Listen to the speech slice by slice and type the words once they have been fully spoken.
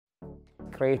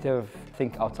creative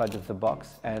think outside of the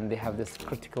box, and they have this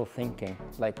critical thinking,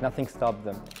 like nothing stops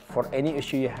them. For any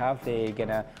issue you have, they're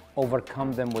gonna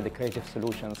overcome them with the creative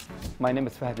solutions. My name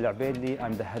is Fahad Al-Abeidi.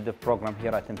 I'm the head of program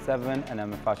here at M7, and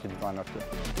I'm a fashion designer too.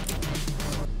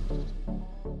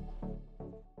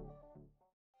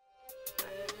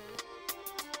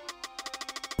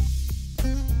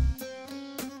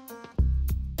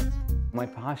 My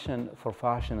passion for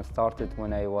fashion started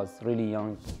when I was really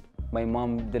young. My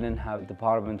mom didn't have a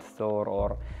department store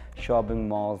or shopping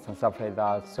malls and stuff like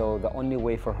that, so the only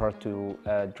way for her to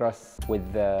dress with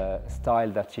the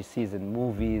style that she sees in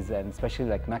movies, and especially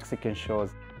like Mexican shows.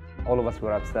 All of us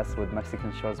were obsessed with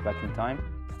Mexican shows back in time.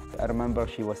 I remember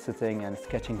she was sitting and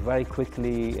sketching very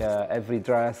quickly every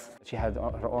dress. She had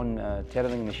her own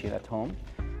tailoring machine at home,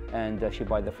 and she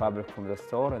buy the fabric from the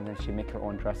store, and then she make her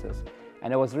own dresses.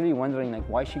 And I was really wondering, like,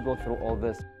 why she go through all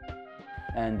this.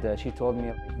 And she told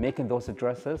me making those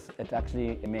dresses, it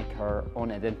actually make her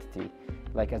own identity,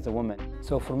 like as a woman.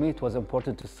 So for me, it was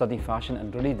important to study fashion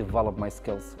and really develop my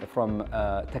skills from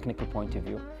a technical point of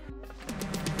view.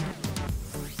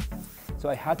 So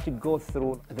I had to go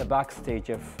through the backstage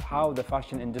of how the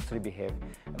fashion industry behaves,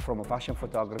 from a fashion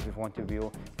photography point of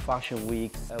view, fashion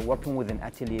weeks, working with an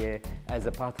atelier as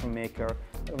a pattern maker,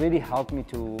 really helped me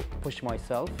to push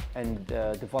myself and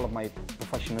develop my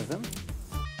professionalism.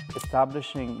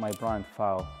 Establishing my brand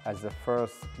FAO as the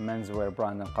first menswear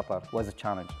brand in Qatar was a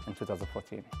challenge in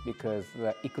 2014 because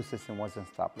the ecosystem wasn't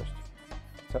established.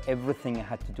 So everything I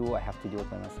had to do, I have to do it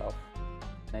by myself.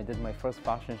 And I did my first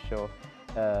fashion show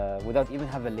without even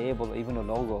have a label or even a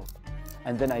logo.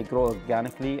 And then I grew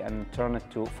organically and turned it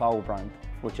to FAO brand,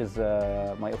 which is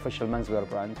my official menswear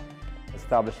brand,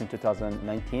 established in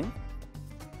 2019.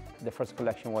 The first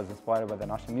collection was inspired by the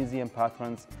National Museum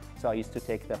patterns. So I used to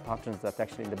take the patterns that's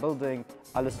actually in the building,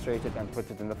 illustrate it and put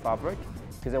it in the fabric.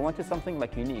 Because I wanted something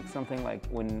like unique, something like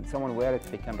when someone wears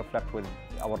it, they can reflect with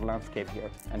our landscape here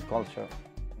and culture.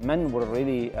 Men were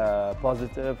really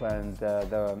positive, and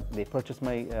they purchased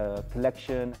my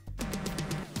collection.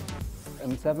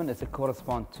 M7 is a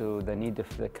correspond to the need of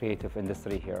the creative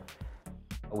industry here.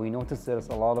 We noticed there's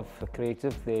a lot of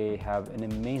creative, they have an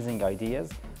amazing ideas,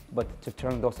 but to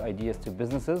turn those ideas to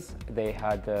businesses, they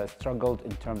had struggled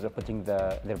in terms of putting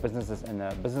their businesses in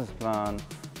a business plan.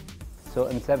 So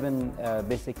M7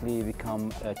 basically become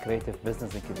a creative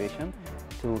business incubation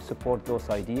to support those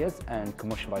ideas and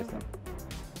commercialize them.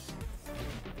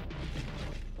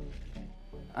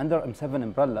 Under M7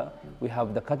 umbrella, we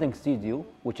have the cutting studio,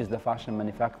 which is the fashion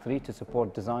manufactory to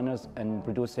support designers in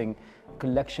producing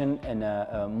collection in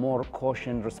a more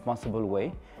cautious, responsible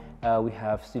way. We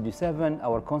have Studio 7,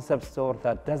 our concept store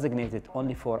that designated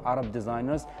only for Arab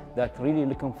designers that really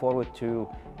looking forward to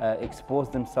expose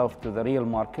themselves to the real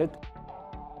market.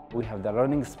 We have the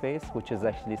learning space, which is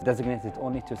actually designated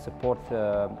only to support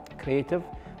creative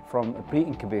from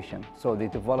pre-incubation. So they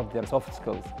develop their soft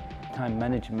skills, time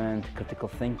management, critical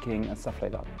thinking, and stuff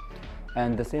like that.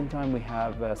 And at the same time, we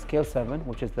have Scale 7,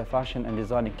 which is the Fashion and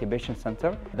Design Incubation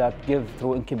Center that gives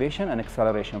through incubation and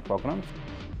acceleration programs.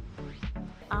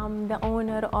 I'm the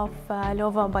owner of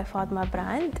Lova by Fatma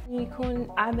brand. يكون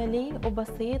عملي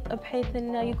وبسيط بحيث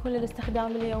انه يكون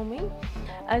للاستخدام اليومي.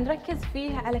 نركز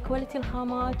فيه على كواليتي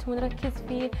الخامات، ونركز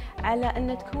فيه على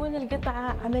ان تكون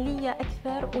القطعة عملية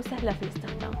اكثر وسهلة في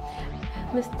الاستخدام.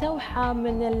 مستوحى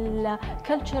من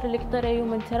الكلتشر القطري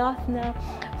ومن تراثنا.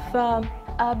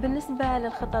 بالنسبة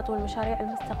للخطط والمشاريع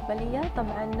المستقبلية،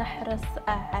 طبعا نحرص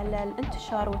على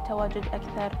الانتشار والتواجد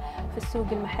أكثر في السوق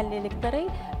المحلي القطري،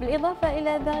 بالإضافة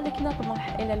إلى ذلك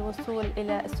نطمح إلى الوصول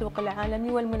إلى السوق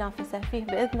العالمي والمنافسة فيه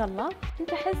بإذن الله.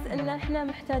 كنت أحس أن احنا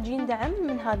محتاجين دعم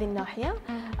من هذه الناحية،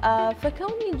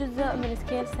 فكوني جزء من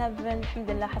سكيل 7 الحمد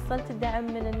لله حصلت الدعم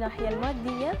من الناحية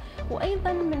المادية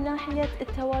وأيضا من ناحية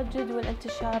التواجد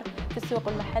والانتشار في السوق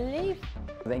المحلي.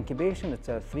 The incubation, it's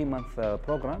a 3-month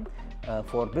program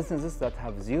for businesses that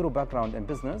have zero background in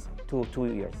business to 2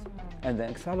 years. And the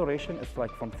acceleration is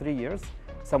like from 3 years,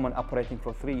 someone operating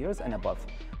for 3 years and above.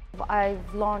 I've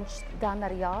launched Dana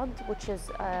Riyadh, which is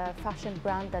a fashion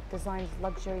brand that designs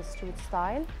luxury street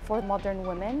style for modern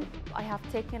women. I have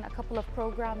taken a couple of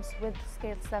programs with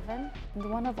Scale 7. And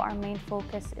one of our main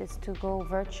focus is to go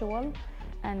virtual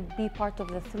and be part of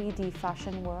the 3D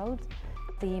fashion world.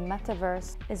 The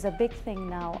metaverse is a big thing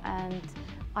now, and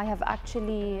I have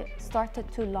actually started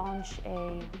to launch a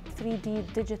 3D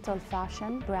digital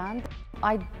fashion brand.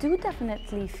 I do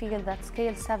definitely feel that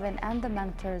Scale 7 and the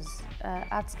mentors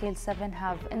at Scale 7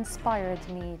 have inspired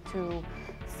me to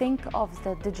think of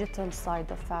the digital side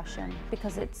of fashion,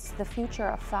 because it's the future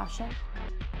of fashion.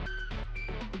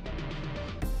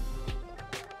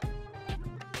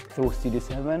 Through Studio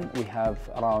 7, we have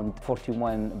around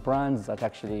 41 brands that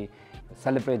actually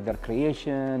celebrate their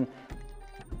creation.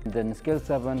 Then in Scale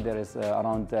 7, there is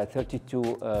around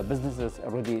 32 businesses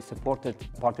already supported,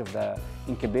 part of the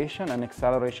incubation and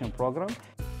acceleration program.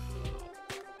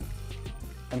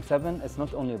 M7 is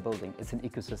not only a building, it's an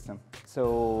ecosystem.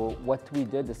 So what we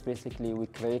did is basically we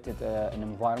created an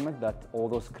environment that all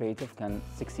those creatives can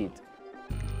succeed.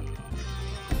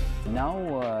 Now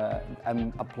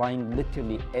I'm applying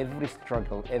literally every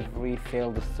struggle, every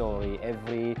failed story,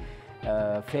 every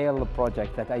failed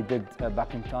project that I did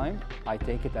back in time. I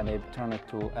take it and I turn it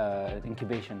to an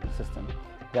incubation system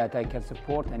that I can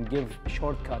support and give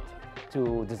shortcut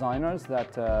to designers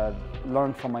that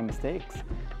learn from my mistakes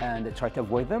and try to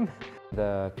avoid them.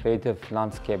 The creative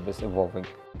landscape is evolving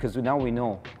because now we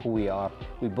know who we are.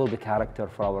 We build a character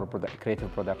for our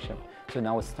creative production. So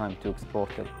now it's time to export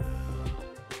it.